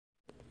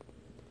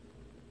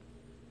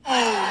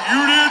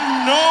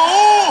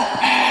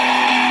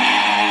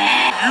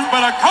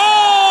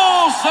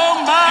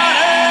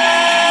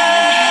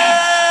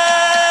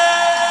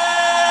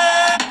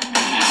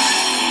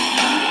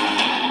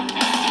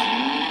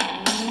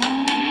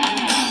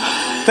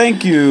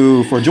Thank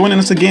you for joining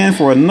us again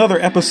for another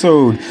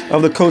episode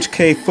of the Coach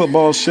K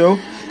Football Show.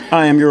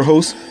 I am your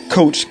host,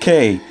 Coach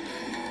K.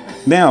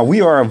 Now,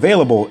 we are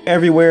available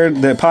everywhere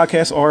that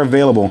podcasts are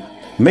available.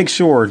 Make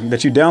sure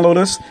that you download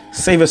us,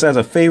 save us as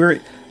a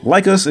favorite,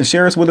 like us, and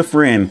share us with a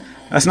friend.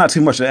 That's not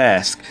too much to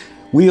ask.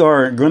 We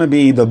are going to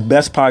be the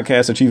best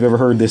podcast that you've ever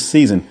heard this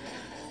season.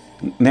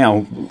 Now,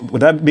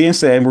 with that being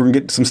said, we're going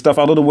to get some stuff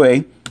out of the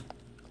way.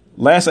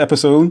 Last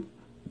episode,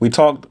 we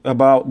talked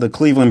about the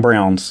Cleveland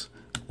Browns,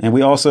 and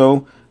we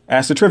also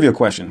asked a trivia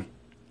question.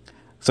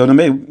 So I'm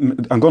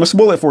going to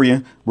spoil it for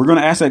you. We're going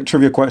to answer that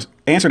trivia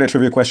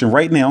question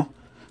right now.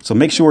 So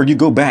make sure you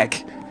go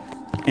back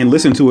and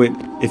listen to it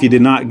if you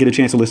did not get a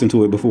chance to listen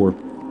to it before.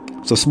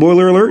 So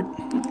spoiler alert,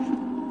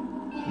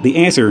 the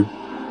answer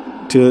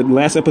to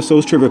last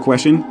episode's trivia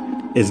question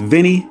is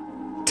Vinny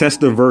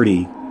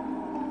Testaverde.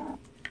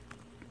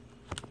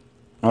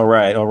 All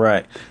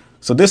right.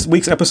 So this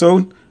week's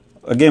episode,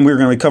 again, we're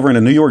going to be covering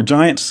the New York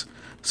Giants.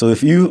 So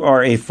if you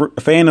are a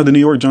fan of the New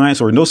York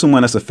Giants or know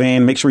someone that's a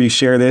fan, make sure you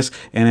share this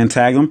and then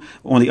tag them.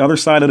 On the other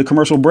side of the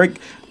commercial break,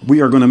 we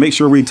are going to make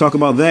sure we talk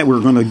about that. We're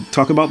going to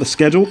talk about the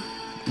schedule,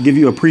 give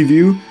you a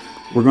preview.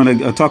 We're going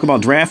to talk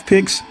about draft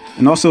picks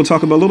and also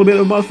talk about a little bit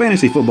about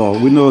fantasy football.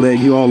 We know that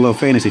you all love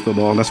fantasy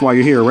football. That's why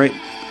you're here, right?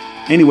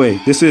 Anyway,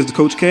 this is the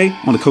Coach K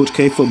on the Coach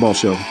K Football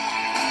Show.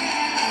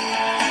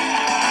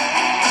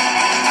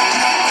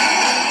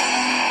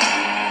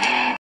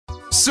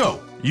 So,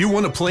 you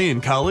want to play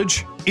in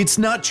college? It's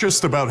not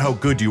just about how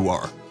good you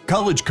are.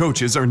 College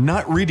coaches are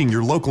not reading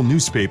your local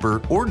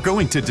newspaper or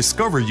going to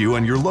discover you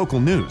on your local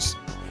news.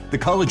 The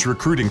college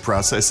recruiting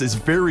process is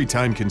very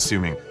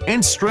time-consuming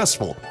and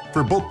stressful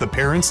for both the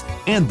parents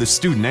and the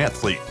student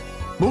athlete.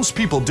 Most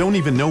people don't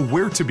even know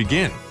where to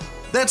begin.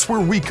 That's where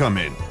we come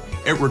in.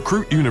 At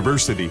Recruit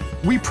University,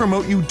 we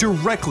promote you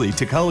directly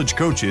to college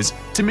coaches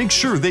to make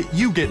sure that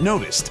you get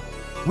noticed.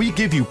 We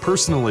give you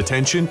personal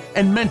attention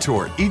and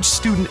mentor each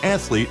student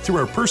athlete through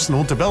our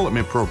personal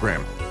development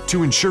program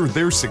to ensure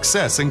their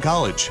success in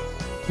college.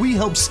 We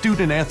help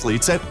student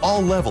athletes at all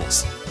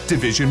levels: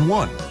 Division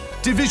I,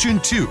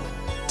 Division II,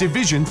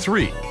 Division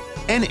III,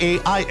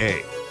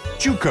 NAIA,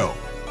 JUCO,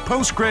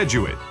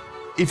 postgraduate.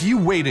 If you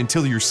wait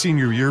until your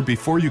senior year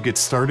before you get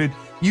started,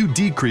 you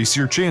decrease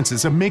your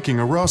chances of making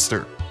a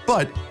roster.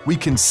 But we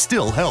can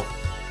still help.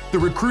 The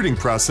recruiting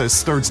process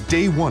starts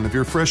day one of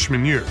your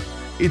freshman year.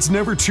 It's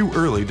never too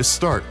early to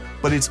start,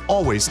 but it's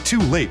always too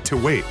late to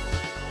wait.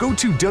 Go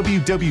to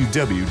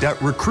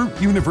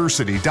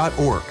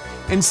www.recruituniversity.org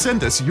and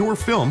send us your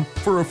film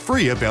for a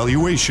free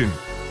evaluation.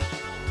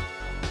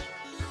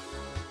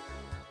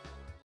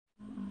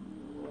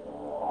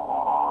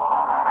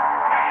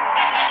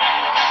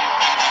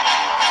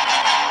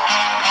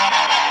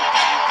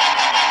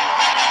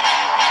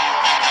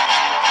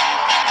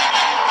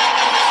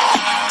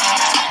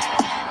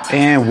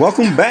 And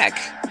welcome back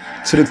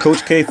to the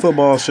Coach K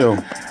Football Show.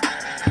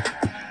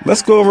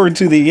 Let's go over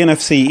to the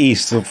NFC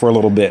East for a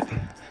little bit.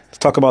 Let's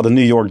talk about the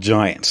New York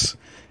Giants.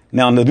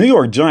 Now, the New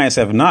York Giants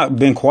have not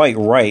been quite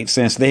right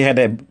since they had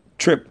that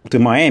trip to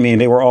Miami and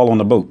they were all on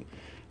the boat.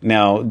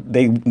 Now,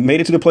 they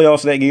made it to the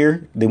playoffs that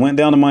year. They went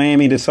down to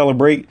Miami to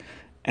celebrate,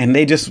 and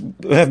they just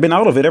have been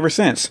out of it ever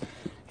since.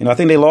 You know, I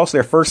think they lost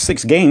their first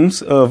 6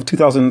 games of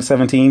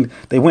 2017.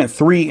 They went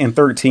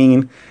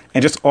 3-13,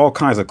 and just all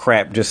kinds of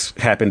crap just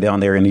happened down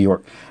there in New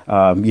York.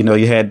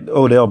 You had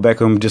Odell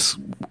Beckham just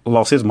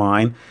lost his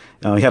mind.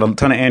 He had a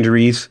ton of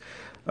injuries.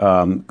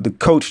 The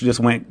coach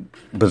just went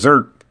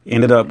berserk,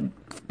 ended up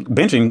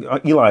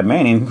benching Eli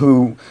Manning,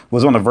 who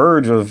was on the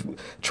verge of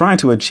trying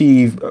to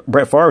achieve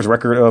Brett Favre's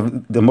record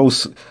of the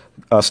most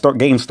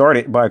games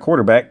started by a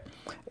quarterback,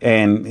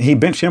 and he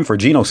benched him for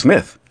Geno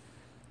Smith.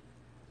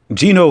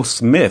 Geno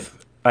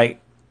Smith is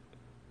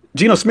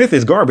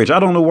garbage. I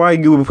don't know why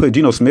you would put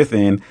Geno Smith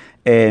in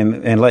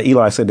and let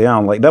Eli sit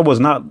down. Like, that was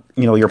not,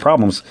 your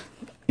problems.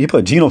 You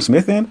put Geno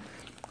Smith in.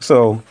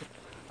 So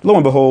lo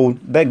and behold,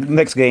 that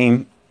next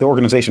game, the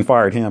organization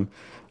fired him.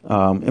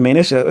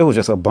 It was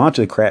just a bunch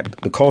of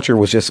crap. The culture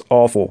was just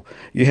awful.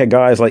 You had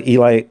guys like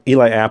Eli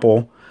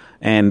Apple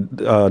and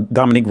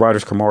Dominique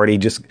Rodgers-Cromartie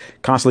just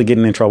constantly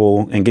getting in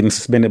trouble and getting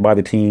suspended by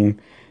the team.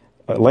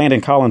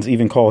 Landon Collins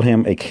even called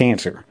him a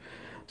cancer.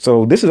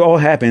 So this has all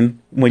happened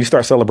when you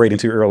start celebrating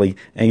too early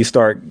and you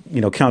start,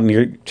 counting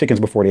your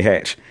chickens before they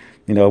hatch.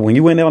 When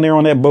you went down there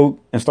on that boat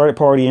and started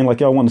partying like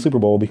y'all won the Super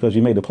Bowl because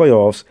you made the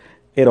playoffs,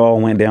 it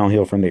all went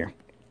downhill from there.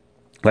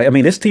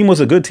 This team was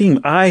a good team.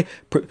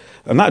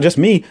 Not just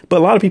me, but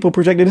a lot of people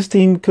projected this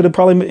team could have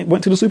probably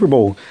went to the Super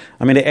Bowl.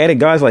 They added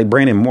guys like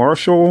Brandon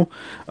Marshall.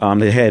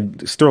 They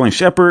had Sterling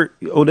Shepard,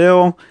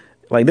 Odell.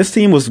 This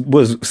team was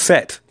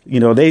set.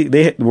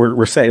 They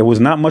were set. It was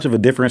not much of a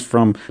difference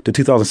from the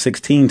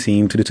 2016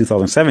 team to the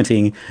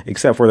 2017,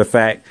 except for the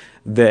fact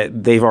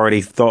that they've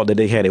already thought that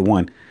they had it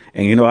won.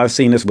 And, I've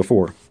seen this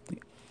before.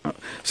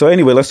 So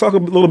anyway, let's talk a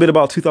little bit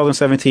about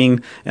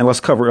 2017 and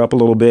let's cover it up a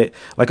little bit.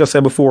 Like I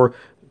said before,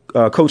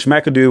 Coach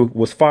McAdoo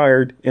was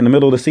fired in the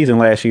middle of the season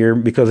last year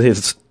because of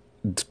his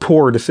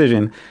poor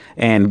decision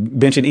and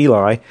benching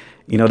Eli.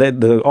 You know,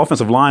 that the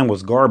offensive line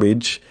was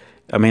garbage.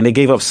 I mean, they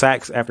gave up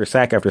sacks after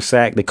sack after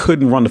sack. They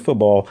couldn't run the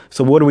football.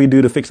 So what do we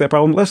do to fix that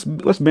problem? Let's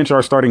bench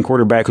our starting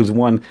quarterback who's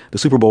won the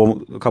Super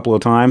Bowl a couple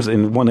of times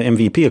and won the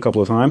MVP a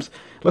couple of times.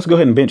 Let's go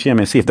ahead and bench him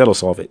and see if that'll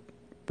solve it.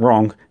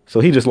 Wrong. So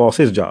he just lost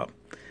his job.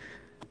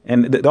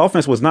 And the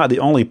offense was not the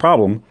only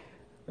problem.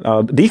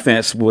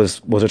 Defense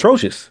was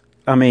atrocious.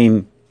 I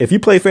mean, if you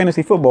play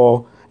fantasy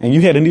football and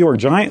you had the New York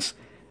Giants,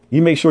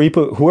 you make sure you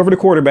put whoever the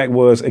quarterback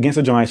was against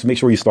the Giants, make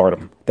sure you start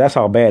them. That's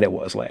how bad it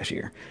was last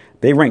year.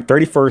 They ranked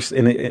 31st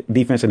in the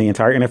defense in the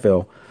entire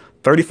NFL,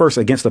 31st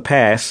against the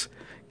pass,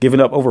 giving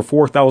up over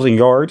 4,000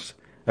 yards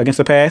against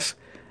the pass,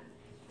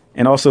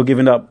 and also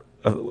giving up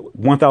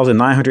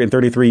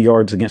 1,933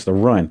 yards against the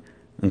run.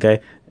 Okay.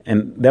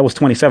 And that was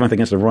 27th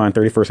against the run,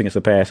 31st against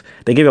the pass.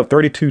 They gave up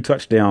 32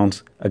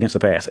 touchdowns against the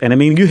pass. And I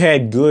mean, you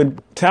had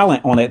good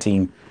talent on that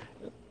team.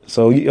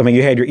 So, I mean,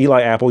 you had your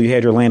Eli Apple, you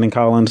had your Landon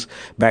Collins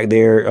back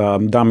there,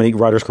 Dominique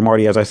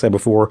Rodgers-Cromartie, as I said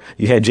before.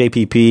 You had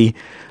JPP,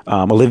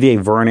 Olivier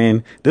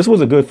Vernon. This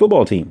was a good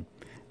football team.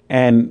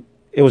 And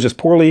it was just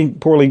poorly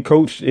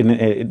coached,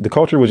 and the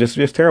culture was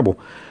just terrible.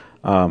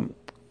 I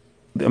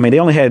mean,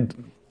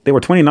 they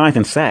were 29th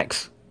in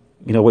sacks,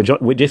 you know,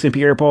 with Jason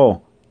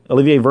Pierre-Paul,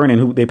 Olivier Vernon,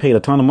 who they paid a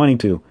ton of money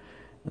to.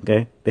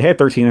 Okay. They had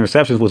 13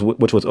 interceptions,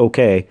 which was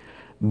okay.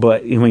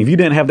 But I mean, if you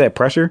didn't have that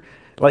pressure,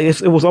 like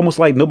it was almost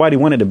like nobody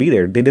wanted to be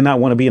there. They did not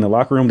want to be in the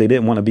locker room. They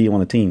didn't want to be on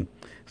the team.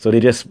 So they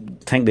just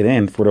tanked it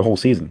in for the whole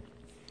season.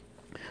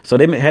 So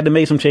they had to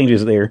make some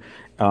changes there.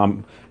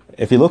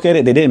 If you look at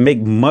it, they didn't make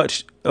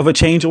much of a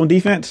change on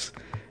defense.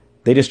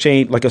 They just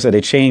changed, like I said,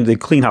 they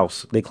clean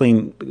house. They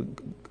clean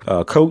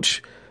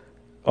coach,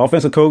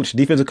 offensive coach,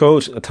 defensive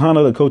coach, a ton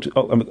of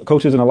the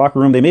coaches in the locker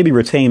room. They maybe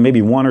retained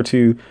maybe one or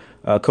two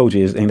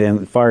coaches and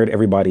then fired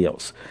everybody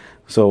else.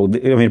 So,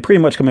 I mean, pretty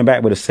much coming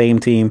back with the same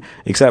team,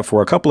 except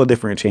for a couple of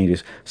different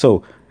changes.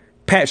 So,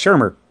 Pat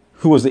Shurmur,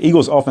 who was the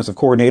Eagles offensive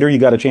coordinator, you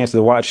got a chance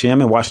to watch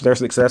him and watch their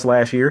success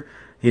last year.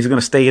 He's going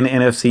to stay in the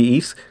NFC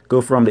East,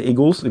 go from the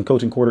Eagles and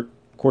coaching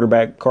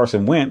quarterback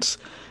Carson Wentz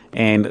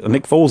and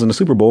Nick Foles in the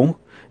Super Bowl.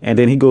 And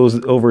then he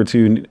goes over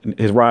to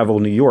his rival,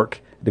 New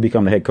York, to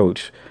become the head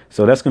coach.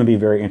 So that's going to be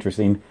very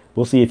interesting.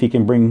 We'll see if he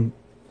can bring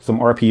some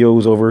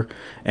RPOs over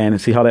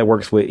and see how that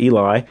works with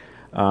Eli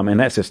and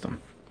that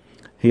system.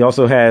 He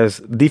also has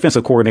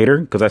defensive coordinator,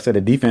 because I said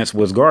the defense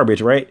was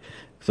garbage, right?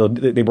 So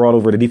they brought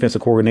over the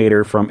defensive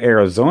coordinator from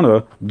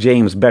Arizona,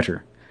 James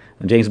Bettcher.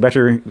 And James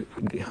Bettcher,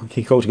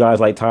 he coached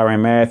guys like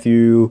Tyrann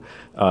Mathieu,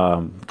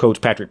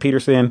 Coach Patrick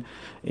Peterson.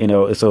 You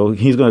know, so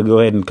he's going to go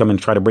ahead and come and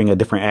try to bring a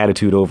different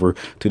attitude over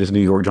to this New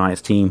York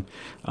Giants team.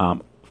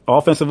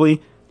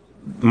 Offensively,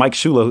 Mike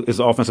Shula is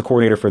the offensive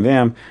coordinator for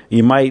them.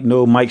 You might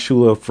know Mike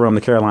Shula from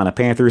the Carolina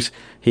Panthers.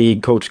 He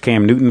coached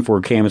Cam Newton for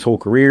Cam's whole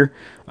career,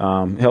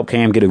 helped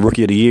Cam get a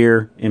Rookie of the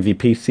Year,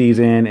 MVP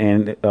season,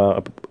 and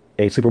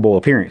a Super Bowl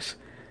appearance.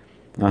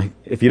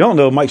 If you don't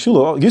know, Mike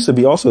Shula used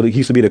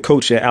to be the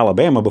coach at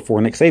Alabama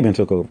before Nick Saban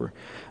took over.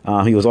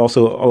 He was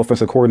also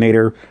offensive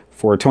coordinator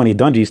for Tony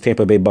Dungy's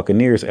Tampa Bay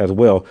Buccaneers as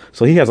well.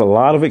 So he has a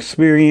lot of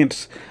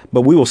experience,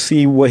 but we will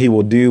see what he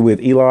will do with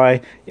Eli.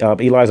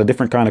 Eli's a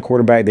different kind of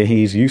quarterback than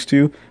he's used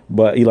to,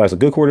 but Eli's a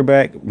good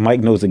quarterback.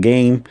 Mike knows the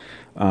game.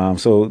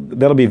 So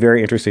that'll be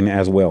very interesting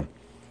as well.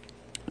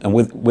 And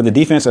with the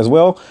defense as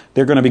well,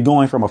 they're going to be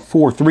going from a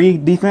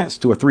 4-3 defense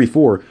to a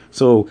 3-4.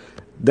 So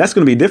that's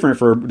going to be different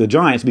for the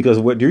Giants, because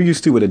what you're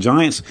used to with the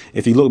Giants,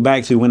 if you look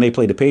back to when they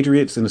played the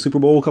Patriots in the Super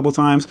Bowl a couple of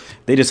times,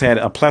 they just had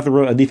a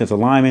plethora of defensive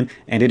linemen,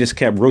 and they just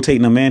kept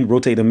rotating them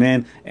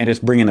in, and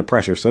just bringing the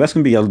pressure. So that's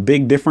going to be a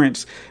big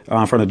difference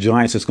for the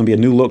Giants. It's going to be a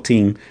new look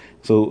team.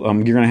 So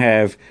you're going to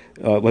have,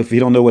 if you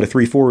don't know what a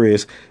 3-4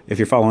 is, if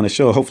you're following the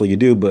show, hopefully you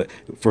do. But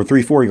for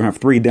 3-4, you're going to have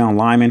 3 down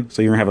linemen.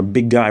 So you're going to have a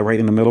big guy right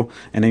in the middle.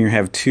 And then you're going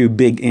to have 2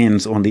 big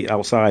ends on the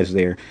outsides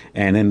there.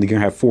 And then you're going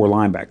to have 4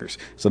 linebackers.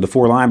 So the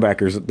 4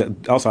 linebackers, the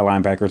outside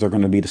linebackers, are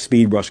going to be the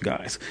speed rush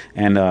guys.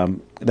 And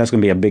that's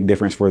going to be a big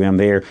difference for them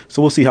there.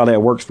 So we'll see how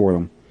that works for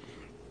them.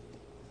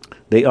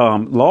 They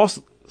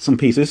lost some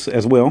pieces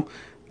as well.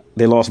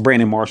 They lost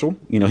Brandon Marshall.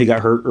 You know, he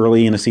got hurt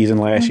early in the season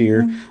last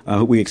year.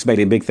 We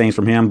expected big things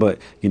from him, but,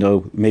 you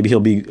know, maybe he'll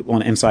be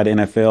on inside the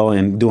NFL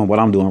and doing what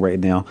I'm doing right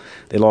now.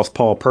 They lost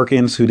Paul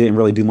Perkins, who didn't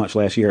really do much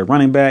last year at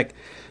running back.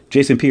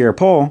 Jason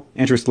Pierre-Paul,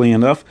 interestingly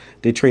enough,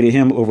 they traded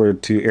him over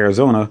to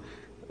Arizona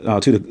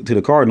to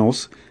the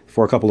Cardinals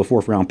for a couple of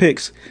 4th-round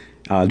picks.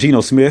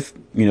 Geno Smith,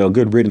 you know,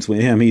 good riddance with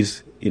him.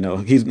 He's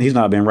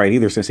not been right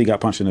either since he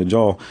got punched in the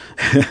jaw.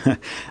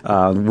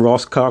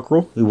 Ross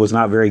Cockrell, who was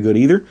not very good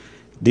either.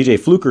 DJ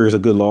Fluker is a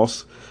good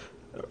loss,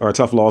 or a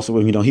tough loss.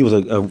 You know, he was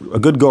a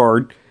good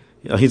guard.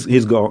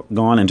 He's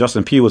gone. And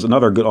Justin Pugh was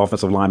another good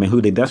offensive lineman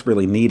who they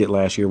desperately needed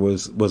last year,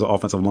 was an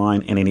offensive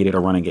line, and they needed a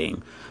running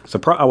game.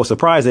 I was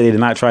surprised that they did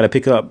not try to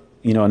pick up,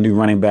 you know, a new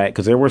running back,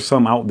 because there were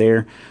some out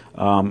there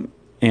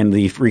in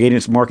the free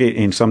agents market,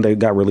 and some that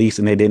got released,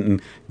 and they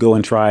didn't go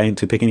and try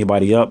to pick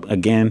anybody up.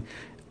 Again,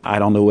 I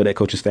don't know what that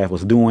coaching staff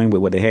was doing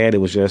with what they had. It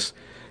was just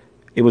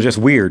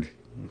weird.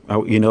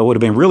 You know, it would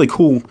have been really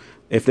cool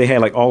if they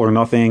had like All or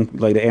Nothing,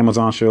 like the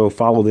Amazon show,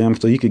 follow them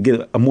so you could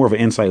get a more of an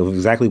insight of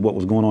exactly what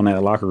was going on in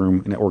that locker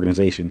room in that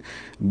organization.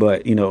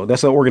 But,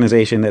 that's an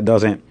organization that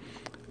doesn't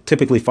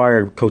typically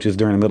fire coaches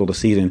during the middle of the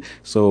season.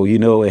 So,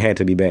 it had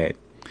to be bad.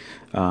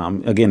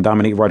 Again,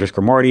 Dominique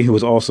Rodgers-Cromartie, who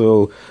was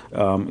also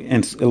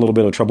in a little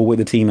bit of trouble with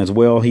the team as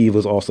well. He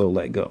was also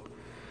let go.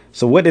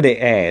 So what did they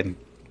add?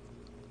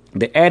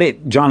 They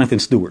added Jonathan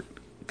Stewart.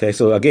 Okay,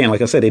 so again,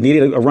 like I said, they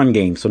needed a run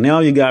game. So now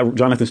you got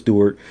Jonathan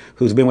Stewart,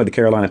 who's been with the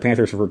Carolina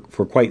Panthers for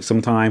quite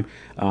some time.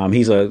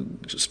 He's a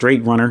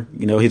straight runner.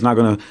 He's not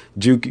going to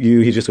juke you.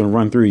 He's just going to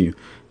run through you.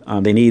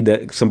 They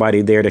need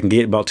somebody there that can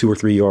get about 2 or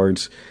 3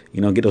 yards,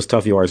 get those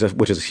tough yards,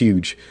 which is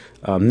huge.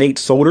 Nate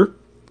Solder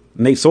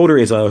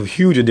is a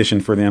huge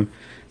addition for them.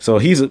 So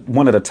he's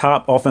one of the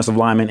top offensive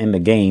linemen in the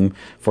game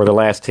for the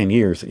last 10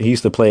 years. He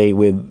used to play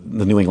with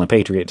the New England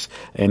Patriots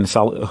and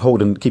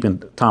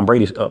keeping Tom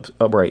Brady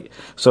upright.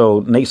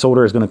 So Nate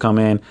Solder is going to come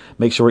in,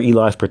 make sure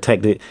Eli's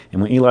protected.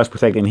 And when Eli's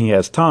protected and he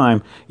has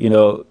time,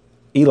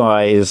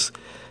 Eli is...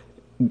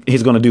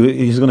 He's going to do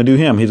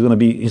him. He's going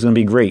to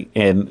be great.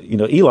 And,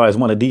 Eli is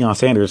one of Deion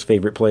Sanders'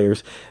 favorite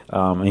players.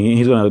 And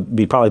he's going to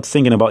be probably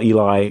thinking about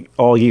Eli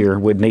all year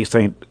with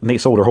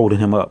Nate Solder holding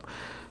him up.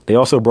 They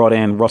also brought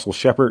in Russell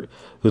Shepard,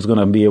 who's going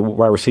to be a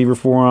wide receiver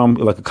for him,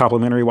 like a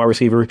complimentary wide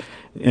receiver.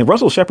 And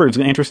Russell Shepard is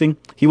interesting.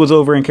 He was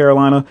over in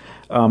Carolina.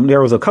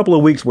 There was a couple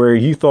of weeks where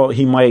you thought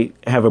he might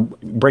have a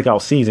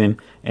breakout season,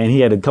 and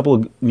he had a couple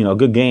of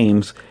good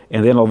games,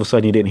 and then all of a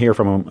sudden you didn't hear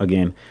from him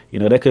again.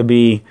 That could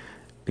be.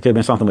 It could have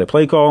been something with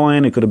play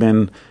calling. It could have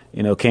been,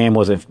 Cam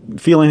wasn't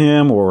feeling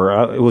him,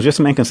 or it was just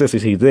some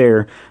inconsistencies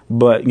there.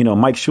 But,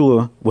 Mike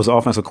Shula was the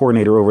offensive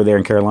coordinator over there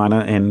in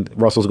Carolina, and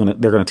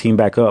they're going to team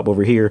back up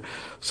over here.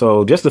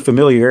 So just the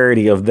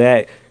familiarity of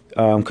that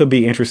could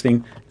be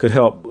interesting, could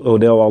help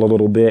Odell out a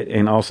little bit,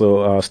 and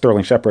also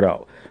Sterling Shepard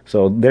out.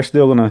 So they're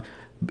still going to,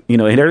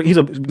 and he's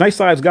a nice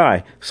sized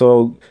guy.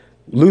 So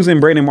losing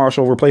Brandon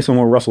Marshall, replacing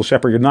him with Russell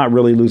Shepard, you're not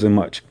really losing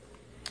much.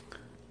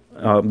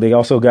 They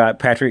also got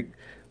Patrick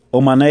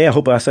Omane, I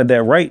hope I said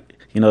that right,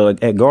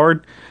 at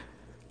guard.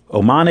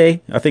 Omane,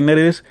 I think that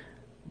is.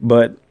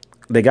 But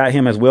they got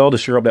him as well to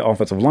shore up that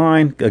offensive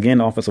line. Again,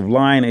 the offensive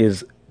line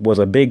was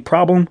a big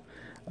problem.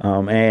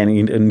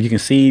 And you can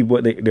see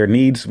what their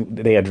needs.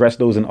 They addressed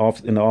those in the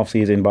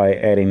offseason by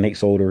adding Nate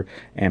Solder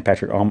and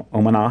Patrick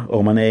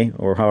Omane,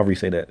 or however you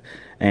say that.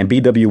 And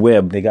B.W.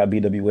 Webb. They got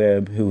B.W.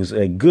 Webb, who's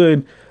a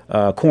good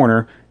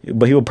corner,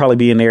 but he will probably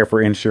be in there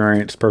for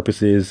insurance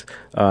purposes,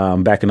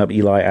 backing up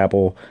Eli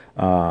Apple.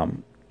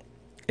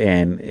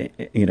 And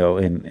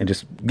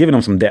just giving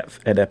them some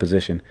depth at that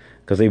position,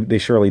 because they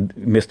surely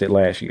missed it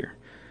last year.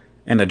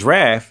 And the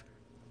draft,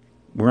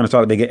 we're going to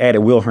talk. They added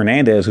Will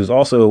Hernandez, who's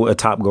also a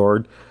top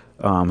guard.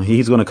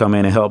 He's going to come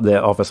in and help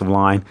that offensive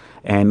line,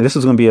 and this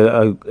is going to be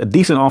a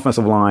decent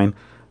offensive line.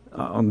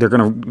 They're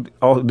going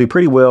to do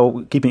pretty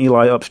well keeping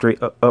Eli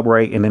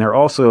upright, and then they're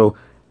also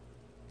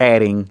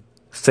adding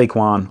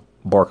Saquon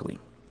Barkley.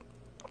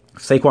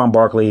 Saquon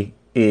Barkley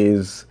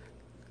is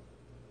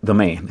the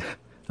man.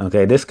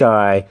 Okay, this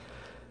guy,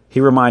 he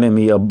reminded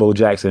me of Bo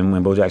Jackson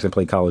when Bo Jackson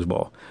played college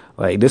ball.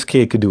 Like, this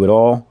kid could do it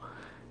all.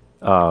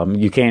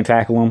 You can't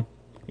tackle him.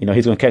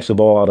 He's going to catch the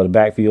ball out of the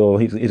backfield.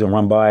 He's going to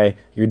run by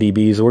your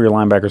DBs or your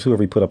linebackers,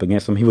 whoever you put up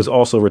against him. He was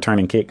also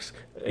returning kicks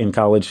in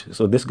college.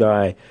 So this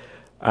guy,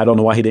 I don't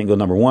know why he didn't go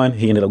number 1.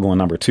 He ended up going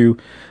number 2.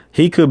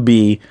 He could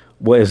be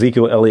what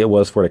Ezekiel Elliott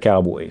was for the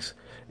Cowboys,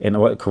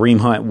 and what Kareem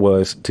Hunt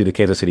was to the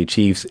Kansas City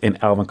Chiefs,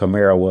 and Alvin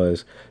Kamara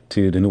was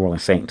to the New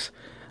Orleans Saints.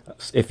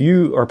 If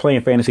you are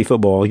playing fantasy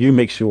football, you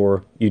make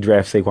sure you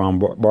draft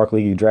Saquon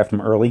Barkley. You draft him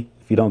early.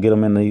 If you don't get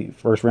him in the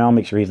first round,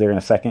 make sure he's there in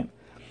the second.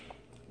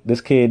 This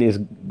kid is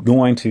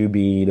going to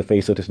be the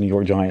face of this New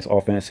York Giants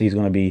offense. He's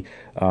going to be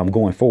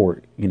going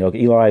forward.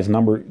 Eli's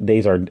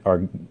days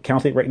are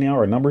counted right now,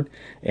 are numbered,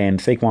 and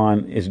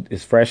Saquon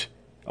is fresh.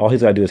 All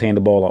he's got to do is hand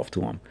the ball off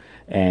to him,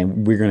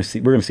 and we're going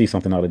to see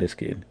something out of this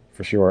kid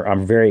for sure.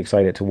 I'm very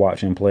excited to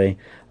watch him play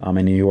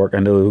in New York. I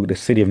know the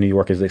city of New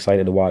York is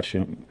excited to watch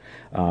him.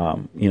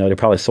 They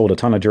probably sold a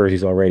ton of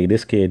jerseys already.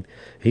 This kid,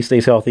 he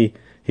stays healthy,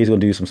 he's going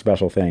to do some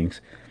special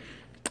things.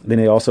 Then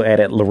they also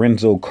added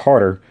Lorenzo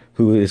Carter,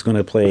 who is going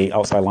to play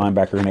outside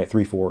linebacker in that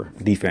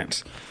 3-4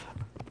 defense.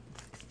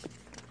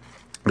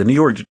 The New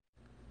York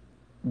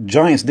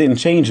Giants didn't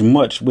change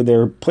much with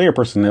their player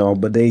personnel,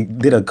 but they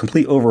did a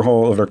complete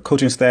overhaul of their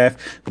coaching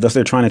staff. Thus,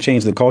 they're trying to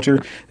change the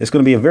culture. It's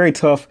going to be a very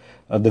tough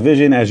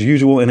division as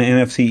usual in the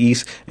NFC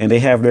East, and they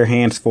have their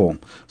hands full.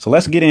 So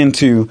let's get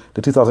into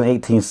the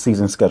 2018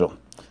 season schedule.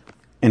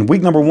 In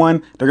week number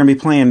 1, they're going to be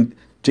playing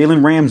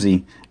Jalen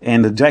Ramsey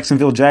and the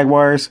Jacksonville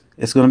Jaguars.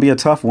 It's going to be a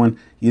tough one.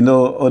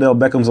 Odell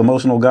Beckham's an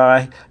emotional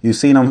guy. You've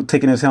seen him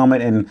taking his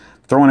helmet and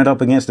throwing it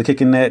up against the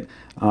kicking net.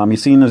 You've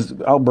seen his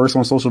outbursts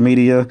on social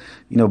media.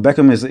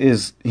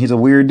 Beckham he's a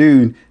weird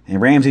dude,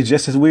 and Ramsey's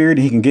just as weird.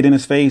 He can get in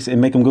his face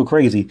and make him go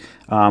crazy.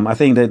 I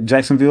think that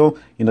Jacksonville,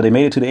 they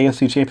made it to the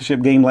AFC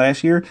Championship game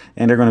last year,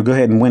 and they're going to go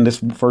ahead and win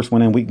this first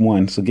one in week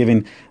 1. So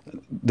giving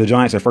the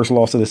Giants their first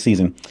loss of the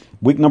season.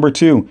 Week number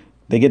 2,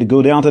 they get to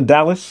go down to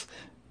Dallas.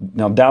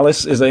 Now,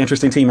 Dallas is an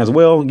interesting team as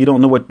well. You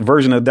don't know what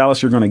version of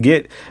Dallas you're going to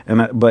get,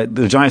 but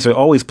the Giants have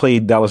always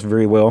played Dallas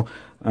very well,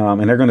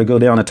 and they're going to go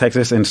down to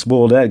Texas and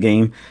spoil that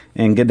game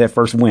and get that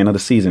first win of the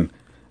season.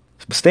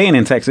 Staying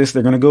in Texas,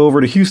 they're going to go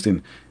over to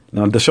Houston.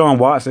 Now, Deshaun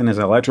Watson is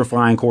an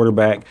electrifying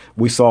quarterback.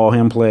 We saw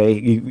him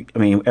play.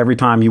 Every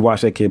time you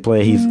watch that kid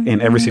play, he's in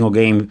every single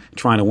game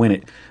trying to win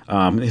it.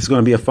 It's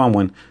going to be a fun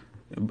one.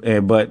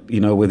 But,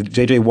 with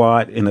J.J.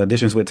 Watt, in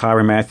additions with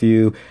Tyrann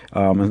Mathieu,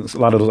 and a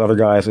lot of those other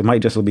guys, it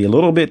might just be a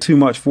little bit too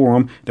much for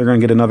them. They're going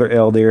to get another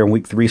L there in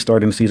week 3,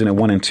 starting the season at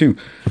 1-2.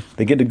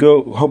 They get to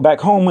go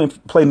back home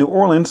and play New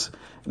Orleans.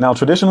 Now,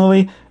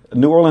 traditionally,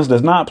 New Orleans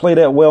does not play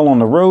that well on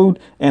the road,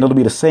 and it'll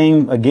be the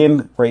same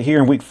again right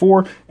here in week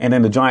 4. And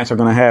then the Giants are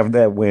going to have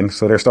that win,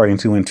 so they're starting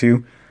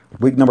 2-2.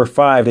 Week number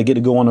 5, they get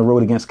to go on the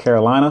road against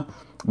Carolina.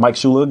 Mike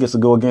Shula gets to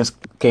go against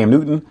Cam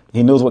Newton.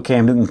 He knows what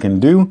Cam Newton can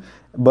do.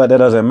 But that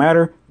doesn't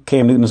matter.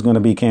 Cam Newton is going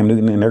to be Cam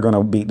Newton, and they're going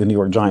to beat the New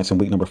York Giants in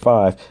week number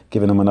 5,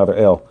 giving them another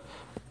L.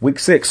 Week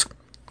 6,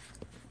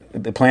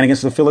 they're playing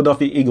against the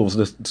Philadelphia Eagles,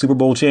 the Super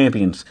Bowl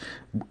champions.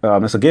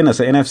 It's an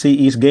NFC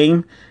East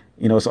game.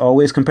 It's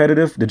always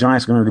competitive. The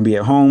Giants are going to be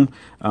at home.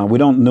 We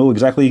don't know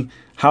exactly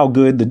how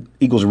good the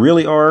Eagles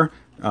really are.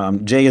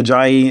 Jay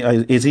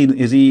Ajayi,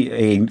 is he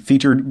a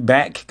featured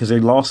back because they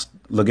lost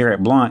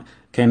LeGarrette Blount?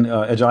 Can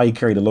Ajayi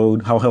carry the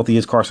load? How healthy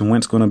is Carson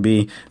Wentz going to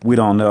be? We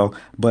don't know.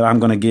 But I'm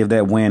going to give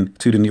that win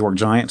to the New York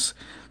Giants.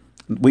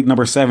 Week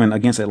number 7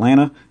 against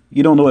Atlanta.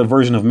 You don't know what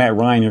version of Matt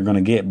Ryan you're going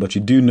to get, but you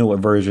do know what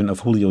version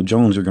of Julio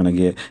Jones you're going to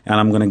get. And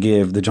I'm going to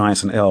give the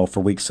Giants an L for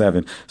week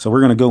 7. So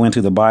we're going to go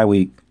into the bye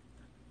week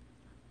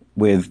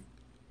with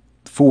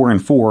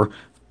 4-4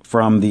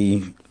 from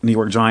the New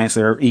York Giants.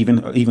 They're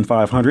even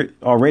 500,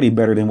 already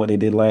better than what they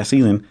did last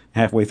season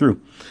halfway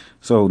through.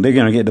 So they're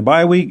going to get the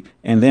bye week,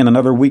 and then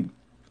another week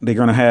they're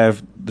going to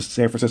have the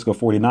San Francisco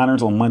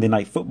 49ers on Monday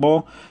Night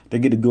Football. They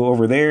get to go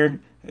over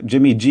there.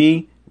 Jimmy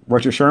G,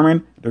 Richard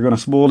Sherman, they're going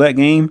to spoil that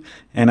game,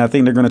 and I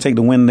think they're going to take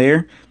the win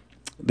there.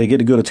 They get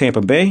to go to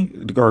Tampa Bay,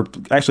 or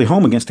actually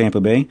home against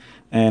Tampa Bay,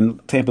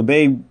 and Tampa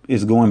Bay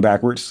is going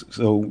backwards,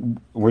 so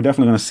we're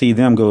definitely going to see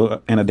them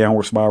go in a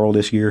downward spiral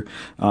this year.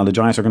 The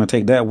Giants are going to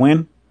take that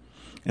win,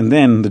 and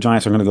then the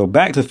Giants are going to go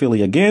back to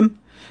Philly again,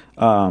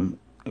 on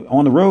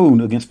the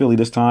road against Philly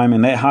this time,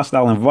 in that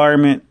hostile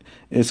environment.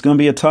 It's going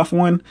to be a tough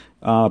one,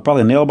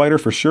 probably a nail-biter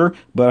for sure,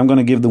 but I'm going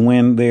to give the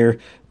win there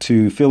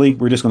to Philly.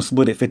 We're just going to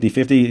split it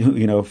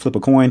 50-50, flip a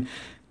coin.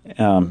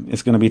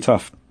 It's going to be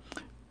tough.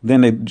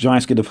 Then the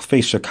Giants get to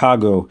face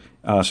Chicago.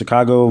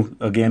 Chicago,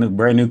 again, a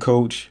brand new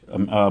coach,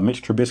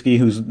 Mitch Trubisky,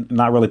 who's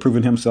not really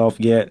proven himself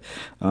yet.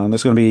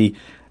 That's going to be,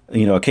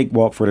 a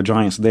cakewalk for the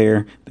Giants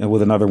there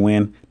with another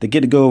win. They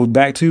get to go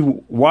back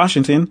to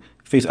Washington,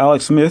 face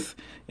Alex Smith,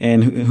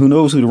 and who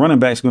knows who the running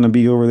back's going to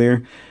be over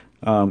there.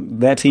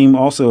 That team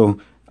also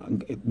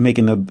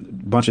making a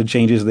bunch of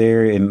changes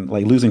there, and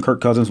losing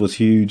Kirk Cousins was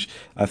huge.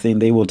 I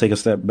think they will take a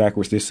step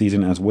backwards this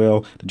season as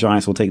well. The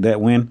Giants will take that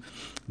win.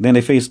 Then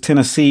they face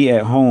Tennessee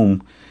at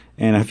home,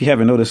 and if you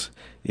haven't noticed,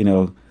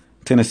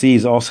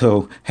 Tennessee's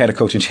also had a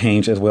coaching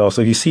change as well.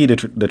 So you see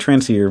the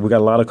trends here. We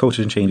got a lot of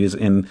coaching changes,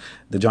 and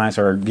the Giants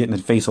are getting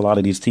to face a lot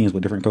of these teams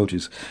with different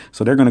coaches.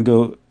 So they're going to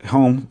go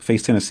home,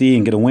 face Tennessee,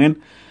 and get a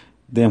win.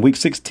 Then week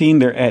 16,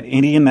 they're at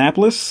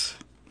Indianapolis,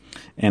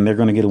 and they're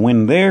going to get a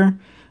win there.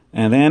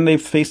 And then they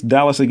face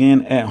Dallas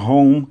again at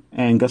home,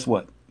 and guess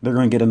what? They're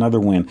going to get another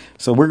win.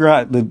 So we're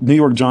got the New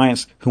York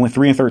Giants, who went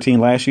 3-13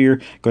 last year,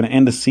 going to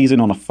end the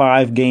season on a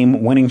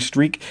 5-game winning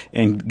streak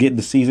and get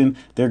the season.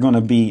 They're going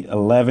to be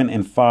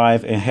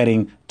 11-5 and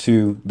heading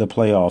to the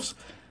playoffs.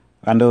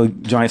 I know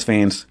Giants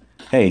fans,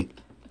 hey,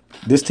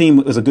 this team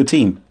is a good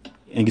team.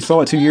 And you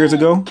saw it 2 years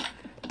ago.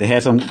 They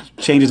had some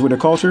changes with their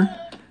culture,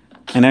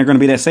 and they're going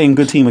to be that same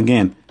good team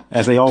again,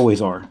 as they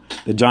always are.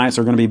 The Giants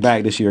are going to be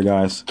back this year,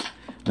 guys.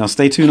 Now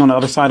stay tuned on the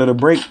other side of the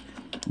break.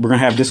 We're going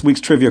to have this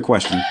week's trivia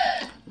question.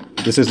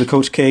 This is the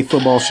Coach K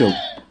Football Show.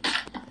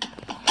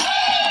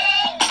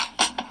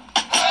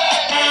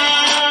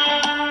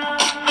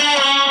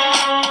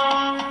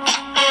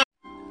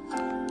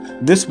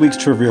 This week's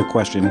trivia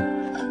question.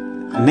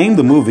 Name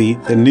the movie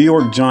the New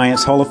York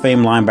Giants Hall of Fame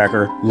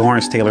linebacker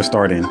Lawrence Taylor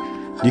starred in.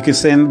 You can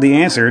send the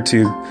answer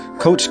to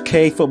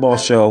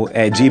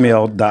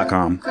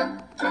CoachKFootballShow@gmail.com.